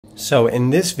So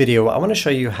in this video, I want to show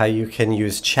you how you can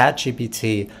use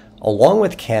ChatGPT along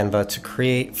with Canva to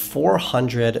create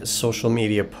 400 social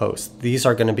media posts. These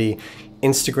are going to be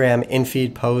Instagram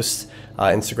in-feed posts,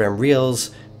 Instagram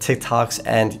Reels, TikToks,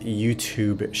 and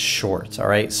YouTube Shorts. All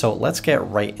right, so let's get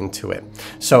right into it.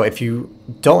 So if you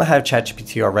don't have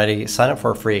ChatGPT already, sign up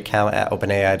for a free account at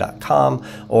openai.com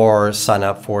or sign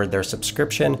up for their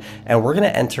subscription. And we're going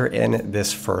to enter in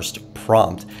this first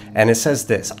prompt. And it says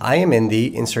this: I am in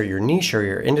the insert your niche or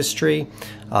your industry.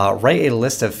 Write a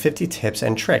list of 50 tips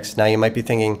and tricks. Now you might be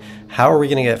thinking, how are we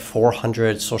going to get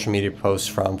 400 social media posts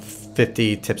from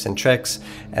 50 tips and tricks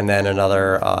and then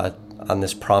another on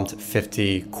this prompt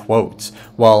 50 quotes?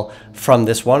 Well, from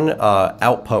this one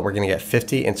output, we're going to get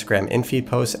 50 Instagram in-feed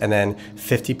posts and then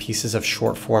 50 pieces of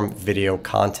short form video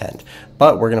content.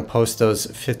 But we're going to post those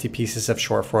 50 pieces of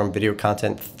short form video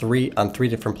content on three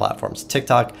different platforms: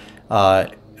 TikTok,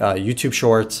 YouTube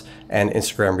Shorts, and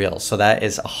Instagram Reels. So that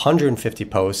is 150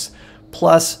 posts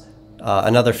plus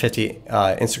another 50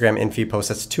 Instagram in-feed posts.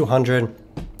 That's 200.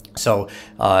 So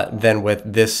then with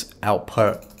this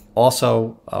output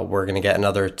also, we're going to get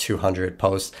another 200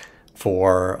 posts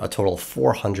for a total of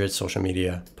 400 social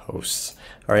media posts.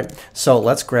 All right, so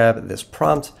let's grab this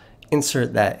prompt,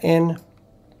 insert that in.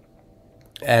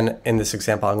 And in this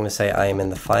example, I'm going to say I am in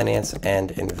the finance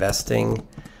and investing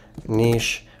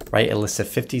niche. Write a list of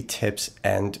 50 tips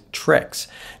and tricks.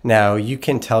 Now you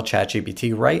can tell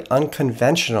ChatGPT, write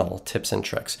unconventional tips and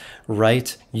tricks,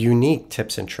 write unique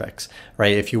tips and tricks,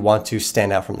 right? If you want to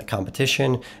stand out from the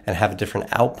competition and have a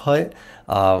different output,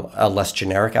 a less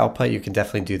generic output, you can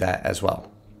definitely do that as well.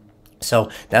 So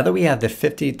now that we have the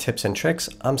 50 tips and tricks,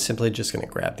 I'm simply just going to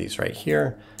grab these right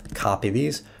here, copy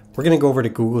these. We're going to go over to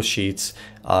Google Sheets.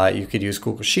 You could use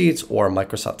Google Sheets or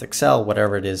Microsoft Excel,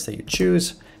 whatever it is that you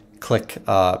choose. Click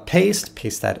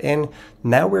paste that in.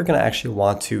 Now we're going to actually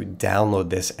want to download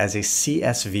this as a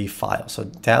CSV file. So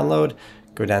download,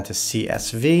 go down to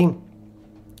CSV,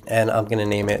 and I'm going to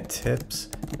name it tips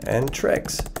and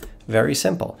tricks. Very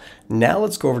simple. Now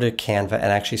let's go over to Canva and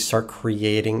actually start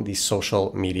creating the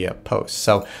social media posts.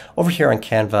 So over here on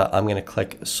Canva, I'm going to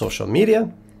click social media.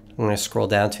 I'm going to scroll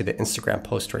down to the Instagram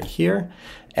post right here.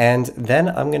 And then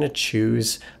I'm going to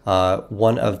choose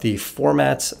one of the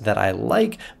formats that I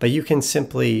like, but you can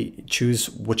simply choose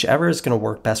whichever is going to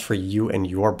work best for you and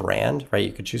your brand, right?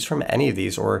 You could choose from any of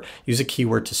these or use a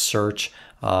keyword to search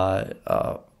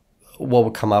what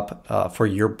will come up for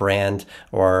your brand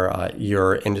or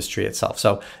your industry itself.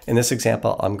 So in this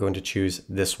example, I'm going to choose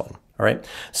this one. All right.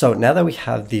 So now that we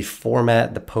have the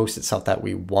format, the post itself that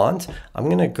we want, I'm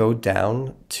going to go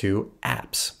down to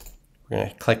apps. We're going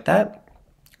to click that,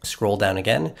 scroll down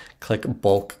again, click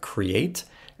bulk create,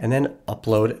 and then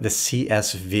upload the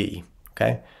CSV.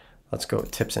 Okay. Let's go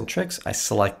tips and tricks. I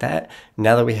select that.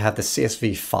 Now that we have the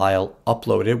CSV file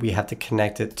uploaded, we have to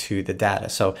connect it to the data.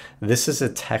 So this is a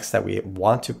text that we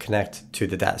want to connect to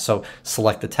the data. So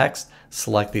select the text,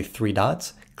 select the three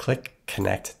dots, click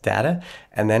connect data,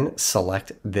 and then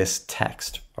select this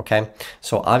text. Okay.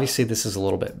 So obviously this is a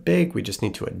little bit big. We just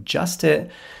need to adjust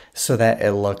it so that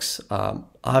it looks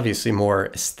obviously more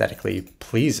aesthetically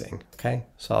pleasing. Okay.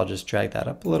 So I'll just drag that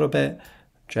up a little bit,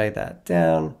 drag that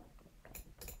down.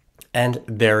 And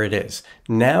there it is.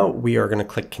 Now we are going to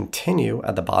click continue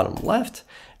at the bottom left,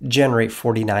 generate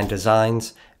 49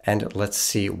 designs, and let's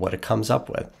see what it comes up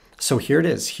with. So here it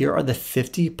is. Here are the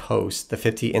 50 posts, the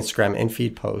 50 Instagram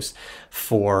in-feed posts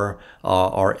for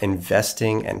our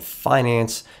investing and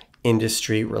finance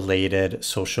industry related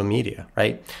social media,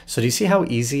 right? So do you see how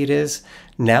easy it is?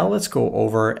 Now let's go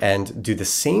over and do the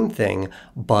same thing,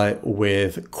 but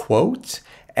with quotes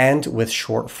and with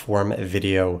short form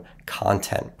video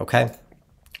content. Okay.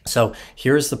 So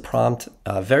here's the prompt,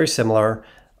 very similar.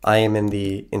 I am in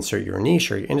the insert your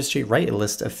niche or your industry, write a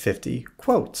list of 50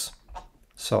 quotes.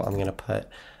 So I'm going to put,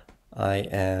 I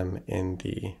am in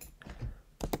the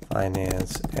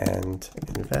finance and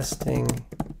investing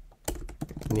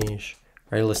niche,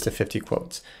 write a list of 50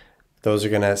 quotes. Those are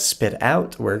going to spit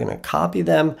out. We're going to copy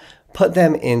them, put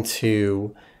them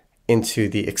into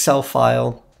the Excel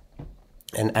file.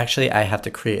 And actually, I have to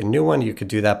create a new one. You could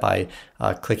do that by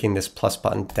clicking this plus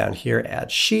button down here, add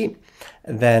sheet.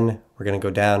 And then we're going to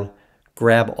go down,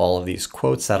 grab all of these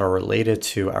quotes that are related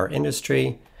to our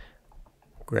industry.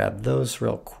 Grab those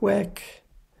real quick,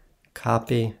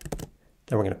 copy.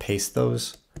 Then we're going to paste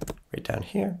those right down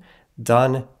here.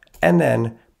 Done. And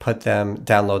then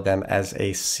download them as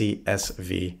a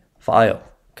CSV file.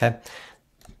 Okay.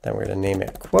 Then we're going to name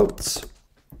it quotes.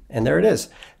 And there it is.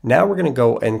 Now we're going to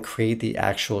go and create the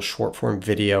actual short form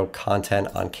video content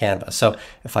on Canva. So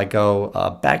if I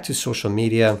go back to social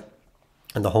media,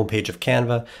 on the homepage of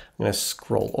Canva. I'm going to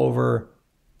scroll over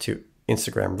to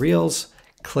Instagram Reels,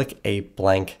 click a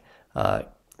blank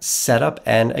setup,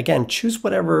 and again, choose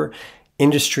whatever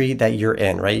industry that you're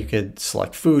in, right? You could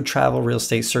select food, travel, real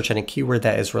estate, search any keyword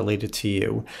that is related to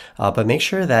you, but make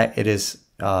sure that it is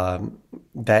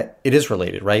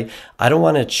related, right? I don't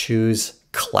want to choose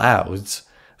clouds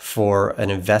for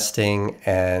an investing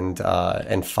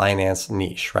and finance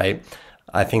niche, right?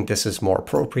 I think this is more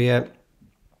appropriate,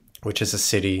 which is a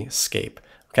cityscape.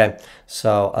 Okay,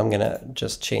 so I'm gonna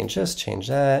just change this, change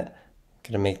that.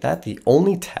 I'm gonna make that the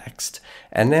only text,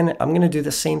 and then I'm gonna do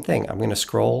the same thing. I'm gonna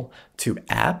scroll to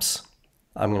apps.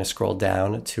 I'm gonna scroll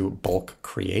down to bulk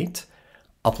create,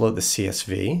 upload the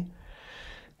CSV,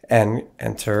 and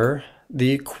enter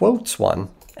the quotes one.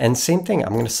 And same thing,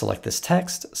 I'm going to select this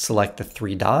text, select the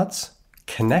three dots,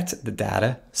 connect the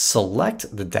data,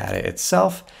 select the data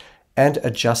itself, and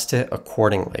adjust it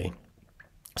accordingly.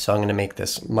 So I'm going to make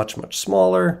this much, much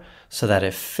smaller so that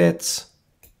it fits.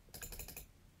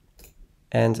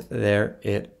 And there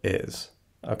it is.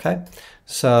 Okay,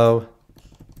 so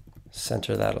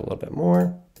center that a little bit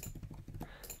more.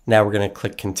 Now we're going to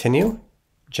click continue,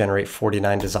 generate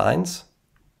 49 designs,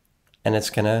 and it's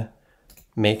going to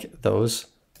make those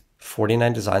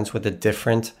 49 designs with the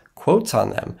different quotes on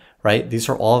them, right? These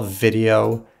are all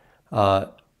video,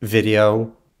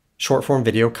 short form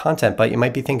video content, but you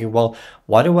might be thinking, well,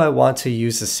 why do I want to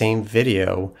use the same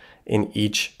video in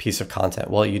each piece of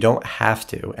content? Well, you don't have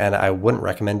to, and I wouldn't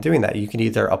recommend doing that. You can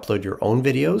either upload your own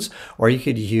videos, or you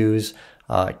could use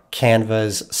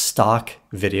Canva's stock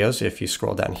videos. If you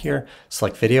scroll down here,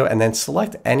 select video, and then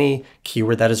select any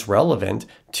keyword that is relevant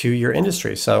to your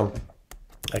industry. So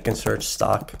I can search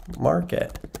stock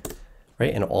market,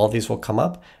 right? And all these will come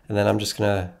up. And then I'm just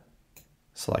gonna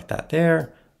select that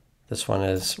there. This one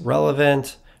is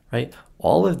relevant, right?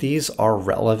 All of these are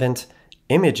relevant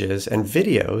images and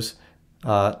videos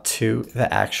to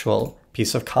the actual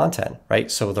piece of content,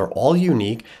 right? So they're all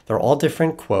unique. They're all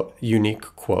different unique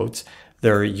quotes.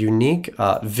 They're unique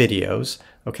videos,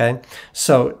 okay?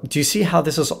 So do you see how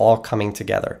this is all coming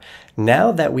together?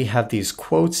 Now that we have these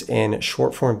quotes in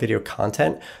short form video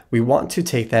content, we want to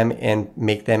take them and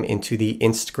make them into the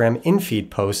Instagram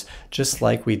in-feed posts, just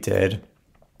like we did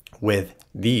with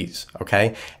these,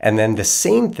 okay? And then the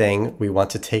same thing, we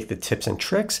want to take the tips and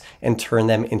tricks and turn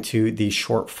them into the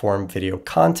short form video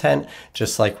content,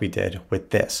 just like we did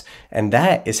with this. And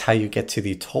that is how you get to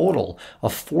the total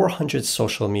of 400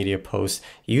 social media posts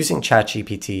using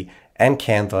ChatGPT and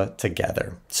Canva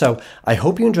together. So I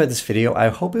hope you enjoyed this video. I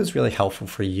hope it was really helpful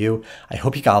for you. I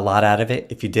hope you got a lot out of it.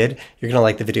 If you did, you're gonna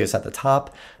like the videos at the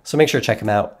top. So make sure to check them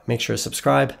out. Make sure to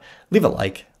subscribe, leave a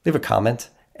like, leave a comment,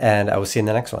 and I will see you in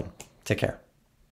the next one. Take care.